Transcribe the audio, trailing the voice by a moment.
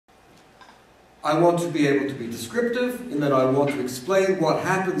I want to be able to be descriptive in that I want to explain what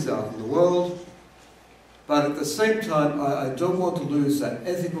happens out in the world, but at the same time I don't want to lose that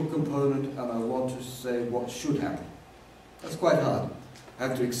ethical component, and I want to say what should happen. That's quite hard. I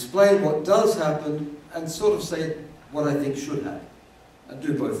have to explain what does happen and sort of say what I think should happen, and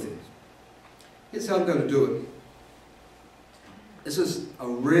do both things. Here's how I'm going to do it. This is a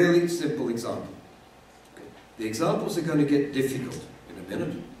really simple example. Okay. The examples are going to get difficult in a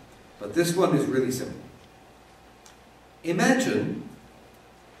minute, but this one is really simple. Imagine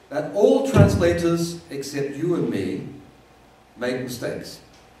that all translators except you and me make mistakes.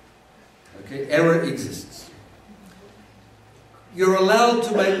 Okay? Error exists. You're allowed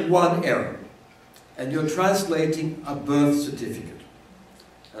to make one error, and you're translating a birth certificate.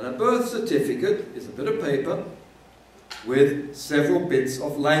 And a birth certificate is a bit of paper with several bits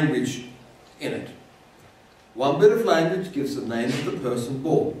of language in it. One bit of language gives the name of the person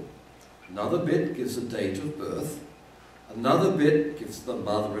born. Another bit gives the date of birth. Another bit gives the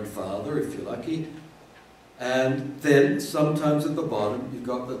mother and father, if you're lucky. And then, sometimes at the bottom, you've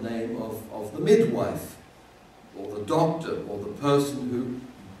got the name of the midwife, or the doctor, or the person who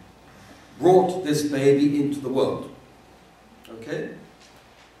brought this baby into the world. Okay?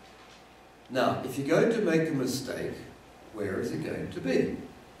 Now, if you're going to make a mistake, where is it going to be?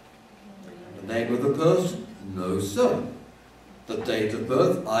 The name of the person? No, sir. The date of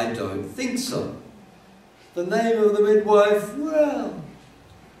birth? I don't think so. The name of the midwife? Well,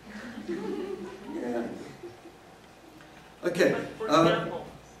 yeah. Okay. For example,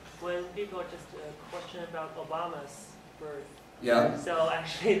 when people just question about Obama's birth, yeah. So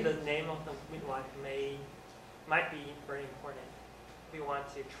actually the name of the midwife might be very important. We want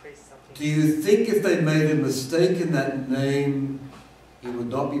to trace something. Do you think if they made a mistake in that name, he would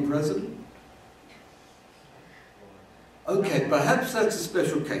not be president? Okay, perhaps that's a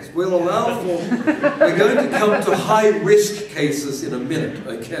special case. We'll allow for... We're going to come to high-risk cases in a minute,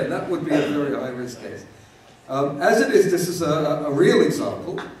 okay? That would be a very high-risk case. As it is, this is a real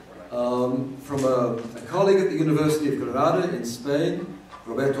example from a colleague at the University of Granada in Spain,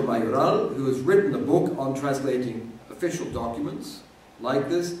 Roberto Mayoral, who has written a book on translating official documents like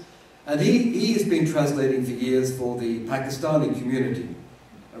this. And he has been translating for years for the Pakistani community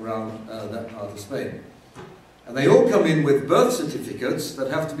around that part of Spain. And they all come in with birth certificates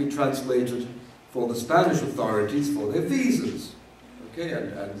that have to be translated for the Spanish authorities for their visas, okay,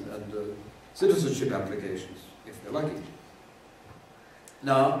 and citizenship applications, if they're lucky.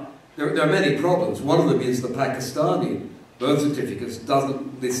 Now, there are many problems. One of them is the Pakistani birth certificates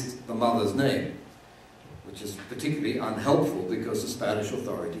doesn't list the mother's name, which is particularly unhelpful because the Spanish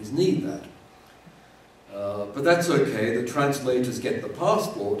authorities need that. But that's okay. The translators get the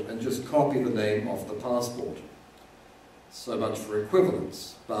passport and just copy the name of the passport. So much for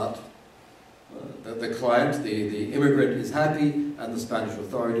equivalence. But the client, the immigrant, is happy, and the Spanish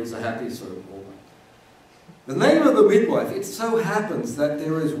authorities are happy, so all that. The name of the midwife, it so happens that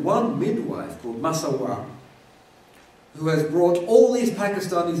there is one midwife called Masawa who has brought all these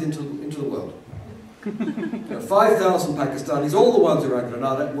Pakistanis into the world. 5,000 Pakistanis, all the ones around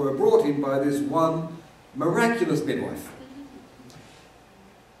Granada, were brought in by this one miraculous midwife.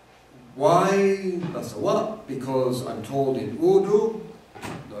 Why Masawa? Because I'm told in Urdu,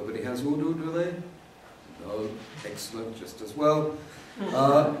 nobody has Urdu, do they? No, excellent, just as well.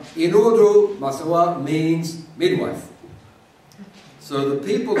 In Urdu, Masawa means midwife. So the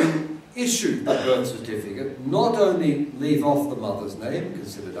people who issued the birth certificate not only leave off the mother's name,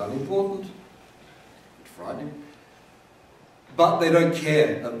 considered unimportant, frightening, but they don't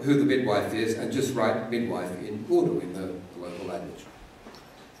care who the midwife is and just write midwife in Urdu, in the local language.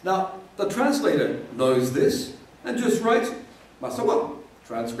 Now, the translator knows this and just writes Masawa,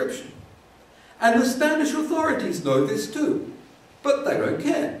 transcription. And the Spanish authorities know this too, but they don't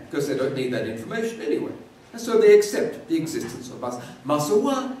care because they don't need that information anyway. And so they accept the existence of Masawa.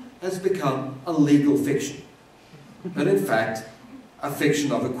 Masawa has become a legal fiction, but in fact, a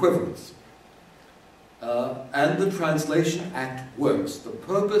fiction of equivalence. And the Translation Act works. The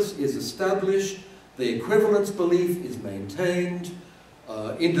purpose is established, the equivalence belief is maintained,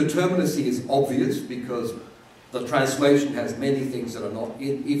 indeterminacy is obvious because the translation has many things that are not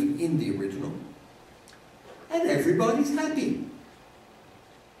even in the original, and everybody's happy.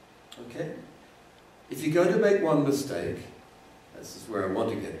 Okay? If you're going to make one mistake, this is where I want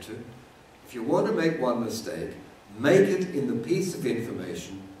to get to, if you want to make one mistake, make it in the piece of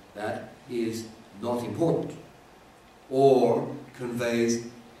information that is not important or conveys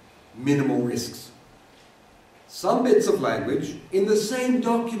minimal risks. Some bits of language in the same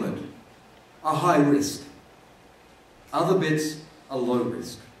document are high risk. Other bits are low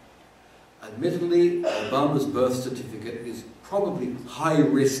risk. Admittedly, Obama's birth certificate is probably high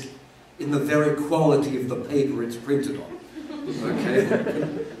risk in the very quality of the paper it's printed on.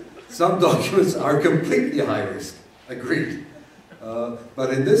 Okay? Some documents are completely high risk, agreed.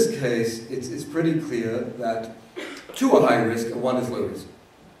 But in this case, it's pretty clear that two are high risk and one is low risk.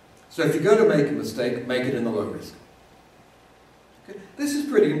 So if you're going to make a mistake, make it in the low risk. Okay? This is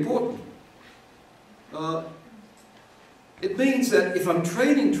pretty important. It means that if I'm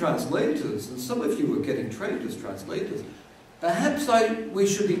training translators, and some of you are getting trained as translators, perhaps we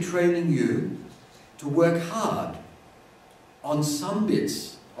should be training you to work hard on some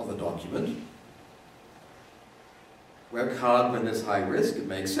bits of a document. Work hard when there's high risk, it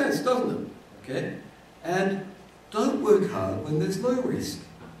makes sense, doesn't it? Okay? And don't work hard when there's low risk.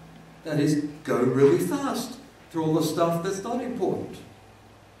 That is, go really fast through all the stuff that's not important.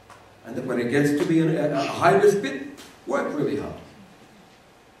 And that when it gets to be a high risk bit, work really hard.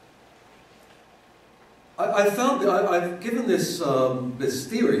 I've given this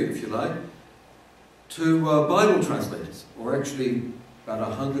theory, if you like, to Bible translators, or actually about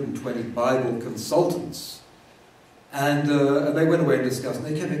 120 Bible consultants. And they went away and discussed, and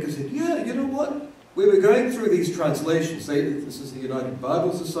they came back and said, yeah, you know what? We were going through these translations. This is the United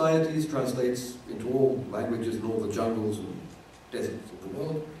Bible Societies, translates into all languages in all the jungles and deserts of the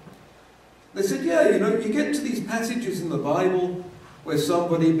world. They said, yeah, you know, you get to these passages in the Bible where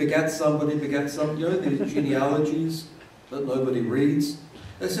somebody begat somebody, you know, these genealogies that nobody reads.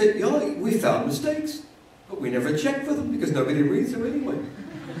 They said, yeah, we found mistakes, but we never checked for them because nobody reads them anyway.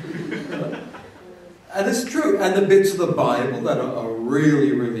 And it's true. And the bits of the Bible that are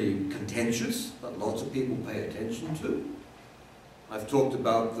really, really contentious, that lots of people pay attention to. I've talked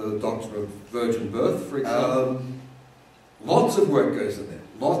about the doctrine of virgin birth, for example. Lots of work goes in there.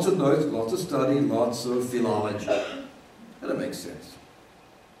 Lots of notes, lots of study, lots of philology. And it makes sense.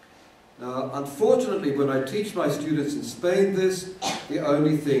 Now, unfortunately, when I teach my students in Spain this, the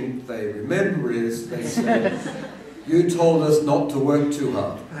only thing they remember is they say, you told us not to work too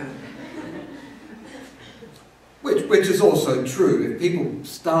hard. Which is also true. If people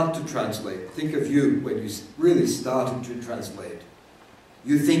start to translate, think of you when you really started to translate.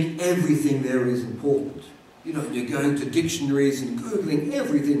 You think everything there is important. You know, you're going to dictionaries and Googling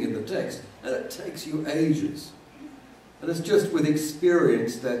everything in the text, and it takes you ages. And it's just with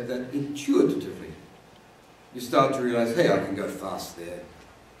experience that intuitively you start to realize, hey, I can go fast there,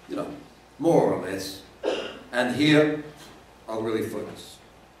 you know, more or less. And here, I'll really focus.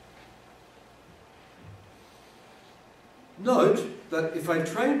 Note that if I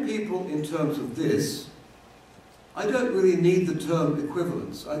train people in terms of this, I don't really need the term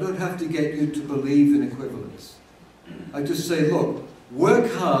equivalence. I don't have to get you to believe in equivalence. I just say, look,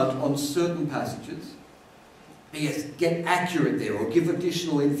 work hard on certain passages. Yes, get accurate there, or give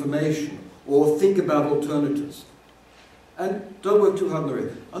additional information, or think about alternatives. And don't work too hard on the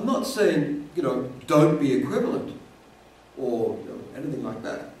rest. I'm not saying, you know, don't be equivalent, or you know, anything like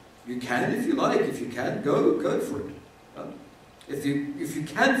that. You can if you like. If you can, go for it. If you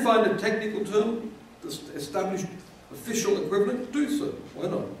can find a technical term, established official equivalent, do so. Why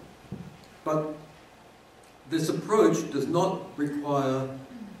not? But this approach does not require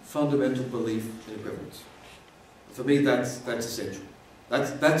fundamental belief in equivalence. For me, that's essential.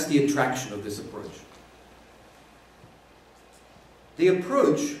 That's the attraction of this approach. The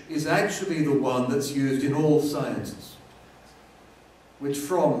approach is actually the one that's used in all sciences, which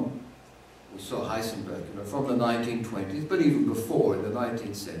we saw Heisenberg, you know, from the 1920s, but even before, in the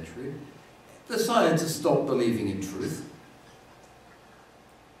 19th century, the scientists stopped believing in truth.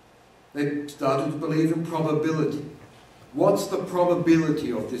 They started to believe in probability. What's the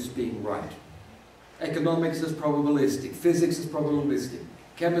probability of this being right? Economics is probabilistic. Physics is probabilistic.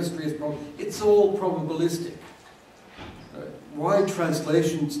 Chemistry is probabilistic. It's all probabilistic. Why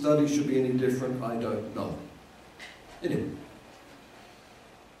translation studies should be any different, I don't know. Anyway.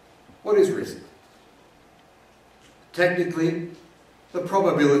 What is risk? Technically, the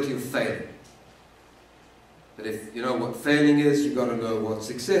probability of failing. But if you know what failing is, you've got to know what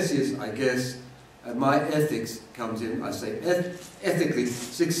success is, I guess. And my ethics comes in. I say ethically,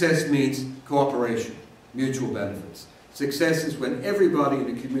 success means cooperation, mutual benefits. Success is when everybody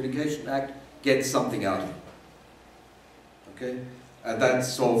in the Communication Act gets something out of it. Okay? And that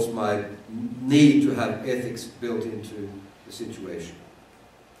solves my need to have ethics built into the situation.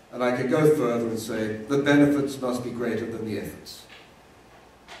 And I can go further and say the benefits must be greater than the efforts.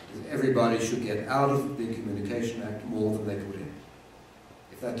 Everybody should get out of the Communication Act more than they put in.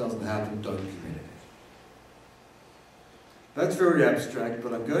 If that doesn't happen, don't communicate. That's very abstract,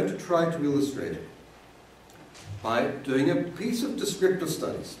 but I'm going to try to illustrate it by doing a piece of descriptive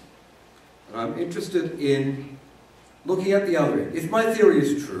studies. And I'm interested in looking at the other end. If my theory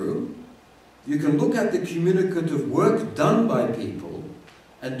is true, you can look at the communicative work done by people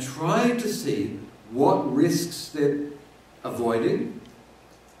and try to see what risks they're avoiding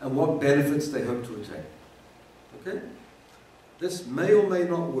and what benefits they hope to attain. Okay? This may or may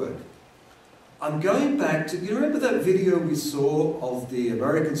not work. I'm going back to, you remember that video we saw of the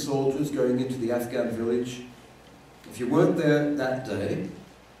American soldiers going into the Afghan village? If you weren't there that day,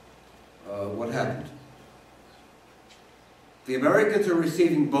 what happened? The Americans are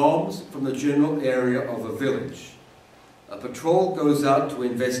receiving bombs from the general area of a village. A patrol goes out to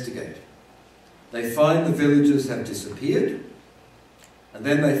investigate. They find the villagers have disappeared, and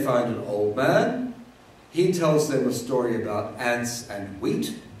then they find an old man. He tells them a story about ants and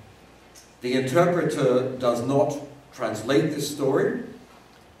wheat. The interpreter does not translate this story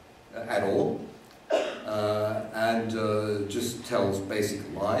at all, and just tells basic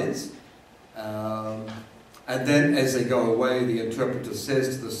lies. And then as they go away, the interpreter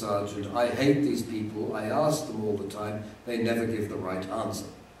says to the sergeant, "I hate these people, I ask them all the time, they never give the right answer."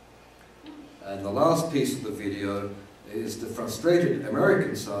 And the last piece of the video is the frustrated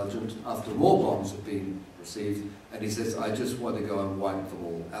American sergeant after more bombs have been received, and he says, "I just want to go and wipe them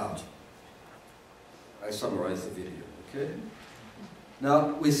all out." I summarize the video, okay?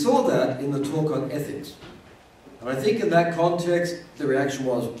 Now, we saw that in the talk on ethics. And I think in that context, the reaction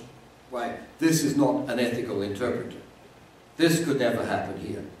was, right, this is not an ethical interpreter. This could never happen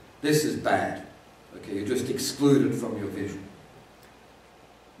here. This is bad. Okay, you're just excluded from your vision.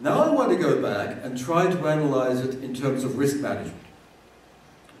 Now I want to go back and try to analyze it in terms of risk management.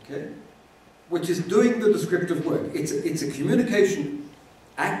 Okay? Which is doing the descriptive work. It's a communication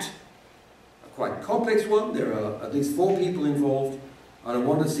act, a quite complex one. There are at least 4 people involved, and I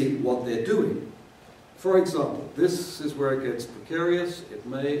want to see what they're doing. For example, this is where it gets precarious. It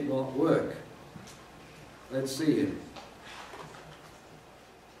may not work. Let's see here.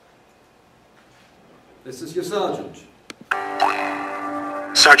 This is your sergeant.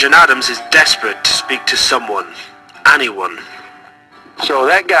 Sergeant Adams is desperate to speak to someone, anyone. So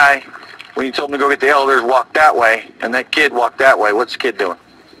that guy, when you told him to go get the elders, walked that way, and that kid walked that way. What's the kid doing?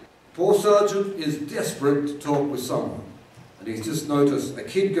 Poor sergeant is desperate to talk with someone. And he's just noticed a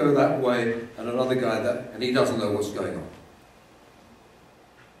kid go that way and another guy that, and he doesn't know what's going on.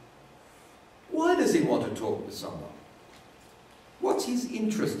 Why does he want to talk with someone? What's his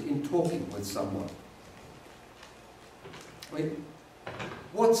interest in talking with someone? I mean,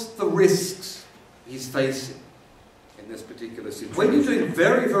 what's the risks he's facing in this particular situation? When you're doing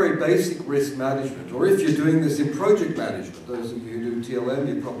very, very basic risk management, or if you're doing this in project management, those of you who do TLM,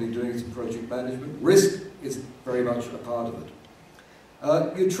 you're probably doing this in project management, risk is very much a part of it.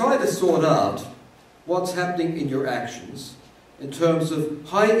 You try to sort out what's happening in your actions in terms of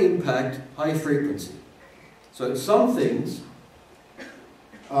high impact, high frequency. So some things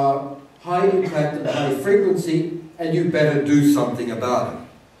are high impact and high frequency, and you better do something about it.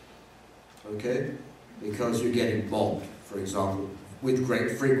 Okay? Because you're getting bombed, for example, with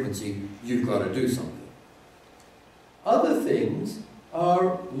great frequency, you've got to do something. Other things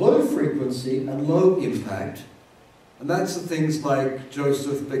are low frequency and low impact, and that's the things like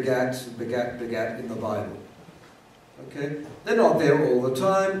Joseph begat in the Bible. Okay? They're not there all the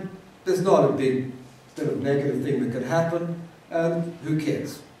time, there's not a big bit of negative thing that could happen, and who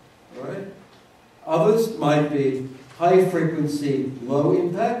cares? All right? Others might be high frequency, low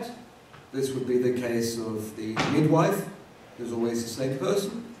impact. This would be the case of the midwife, who's always the same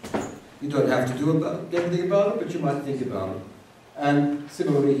person. You don't have to do anything about it, but you might think about it. And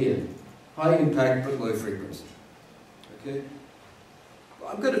similarly here, high impact but low frequency. Okay?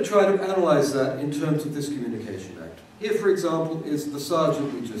 I'm going to try to analyze that in terms of this communication act. Here, for example, is the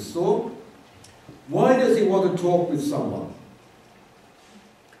sergeant we just saw. Why does he want to talk with someone?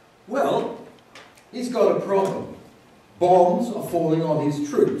 Well, he's got a problem. Bombs are falling on his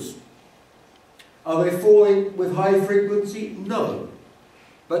troops. Are they falling with high frequency? No.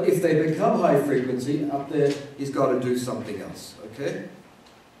 But if they become high frequency, up there, he's got to do something else, okay?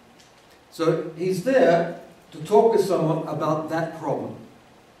 So he's there to talk with someone about that problem.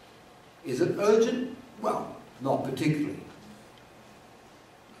 Is it urgent? Well, not particularly.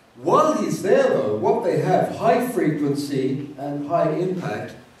 While he's there, though, what they have, high frequency and high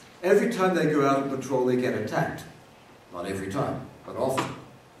impact, every time they go out on patrol, they get attacked. Not every time, but often,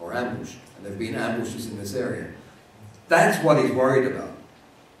 or ambushed. And there have been ambushes in this area. That's what he's worried about.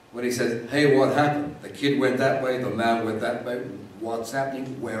 When he says, hey, what happened? The kid went that way, the man went that way. What's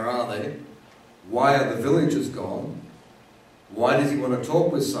happening? Where are they? Why are the villagers gone? Why does he want to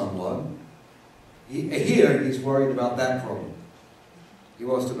talk with someone? Here, he's worried about that problem. He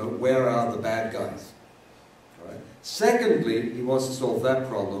wants to know where are the bad guys. All right? Secondly, he wants to solve that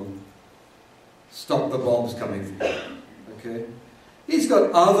problem, stop the bombs coming from there. Okay? He's got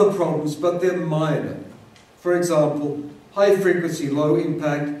other problems, but they're minor. For example, high frequency, low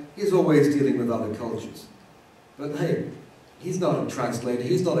impact, he's always dealing with other cultures. But hey, he's not a translator,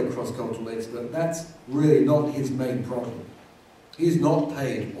 he's not a cross-cultural expert, that's really not his main problem. He's not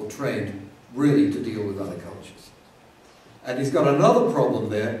paid or trained really to deal with other cultures. And he's got another problem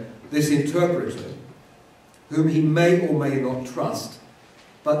there, this interpreter, whom he may or may not trust.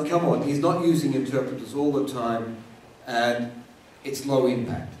 But come on, he's not using interpreters all the time, and it's low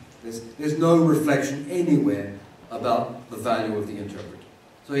impact. There's no reflection anywhere about the value of the interpreter.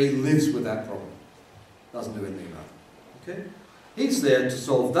 So he lives with that problem. Doesn't do anything about it. Okay? He's there to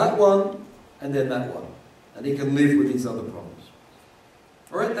solve that one, and then that one. And he can live with these other problems.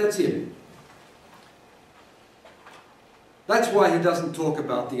 Alright, that's him. That's why he doesn't talk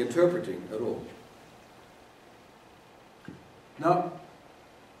about the interpreting at all. Now,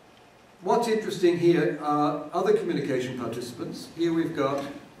 what's interesting here are other communication participants. Here we've got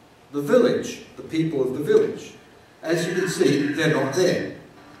the village, the people of the village. As you can see, they're not there.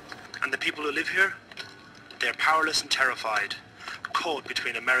 And the people who live here? They're powerless and terrified, caught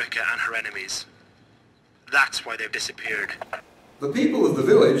between America and her enemies. That's why they've disappeared. The people of the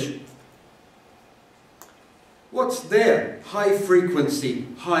village, what's their high frequency,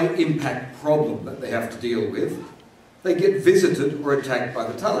 high impact problem that they have to deal with? They get visited or attacked by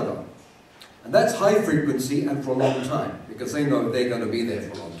the Taliban. And that's high frequency and for a long time, because they know they're going to be there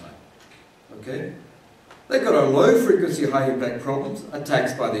for a long time. Okay? They've got a low frequency, high impact problems,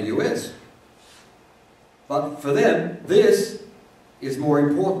 attacks by the US. But for them, this is more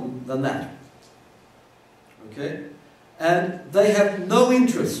important than that. Okay? And they have no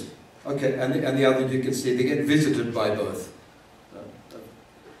interest. Okay, and the other, you can see, they get visited by both.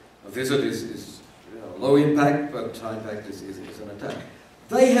 A visit is low impact, but high impact is an attack.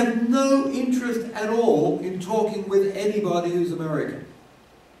 They have no interest at all in talking with anybody who's American.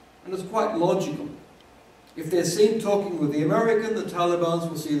 And it's quite logical. If they're seen talking with the American, the Taliban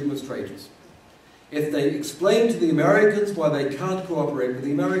will see them as traitors. If they explain to the Americans why they can't cooperate with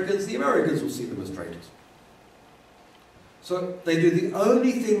the Americans will see them as traitors. So they do the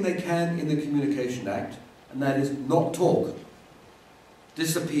only thing they can in the Communication Act, and that is not talk.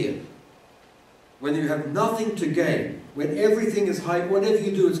 Disappear. When you have nothing to gain, when everything is high, whatever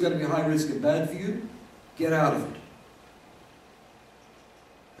you do is going to be high risk and bad for you, get out of it.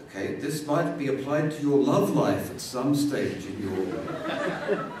 Okay, this might be applied to your love life at some stage in your...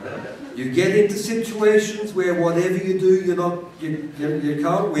 you get into situations where whatever you do, you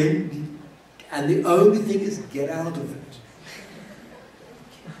can't win, and the only thing is get out of it.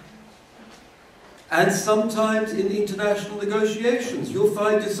 And sometimes in international negotiations, you'll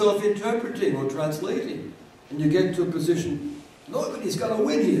find yourself interpreting or translating, and you get to a position, nobody's going to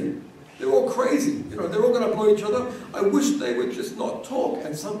win here. They're all crazy. You know, they're all going to blow each other. I wish they would just not talk.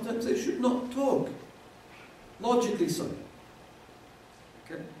 And sometimes they should not talk. Logically so.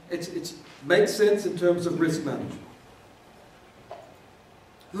 Okay? It makes sense in terms of risk management.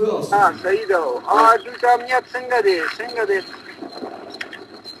 Who else? सही दो और दूसरा मियाँ singer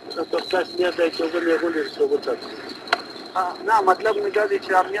ना मतलब मुझे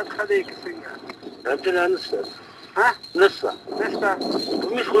दिखा मियाँ खड़े सिंगर आपने आंसर हाँ नस्सा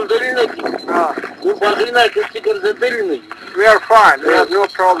तुम्हें खुलदरी नहीं हाँ वो बाकी ना किसी कर सकते नहीं we are fine we have no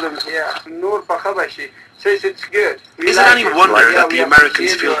problems here Noor पखाबाशी says it's good Is it any wonder that the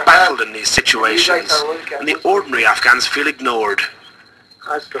Americans feel baffled in these situations and the ordinary Afghans feel ignored?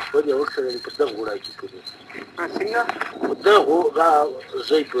 आज तो बड़ी वक्त से पता हुआ है कि पूरी हाँ सिंगर पता होगा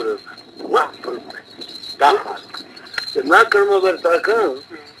ज़ई पूरा वाह पूरा ना कर्म करता कहाँ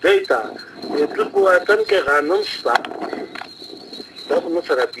देता ये तो कुआतन के गानों सा तब न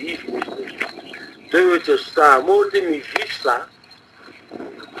सारा बीफ दो चस्ता मोर्दे में फिस्ता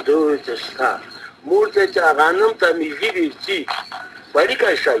दो चस्ता मोर्दे चा गानों ता में फिस्ती बड़ी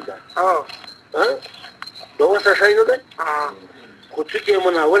का शायदा हाँ दो सा शायदा दे हाँ खुद के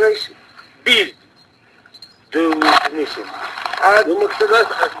मना वाला इस बीफ दो mission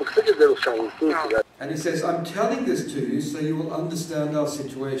And he says, I'm telling this to you so you will understand our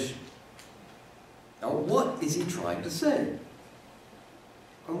situation. Now, what is he trying to say?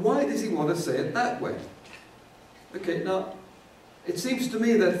 And why does he want to say it that way? Okay, now, it seems to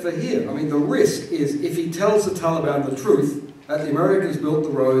me that for him, I mean, the risk is if he tells the Taliban the truth, that the Americans built the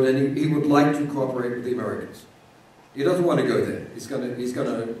road and he would like to cooperate with the Americans. He doesn't want to go there. He's going to,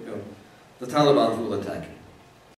 the Taliban will attack him.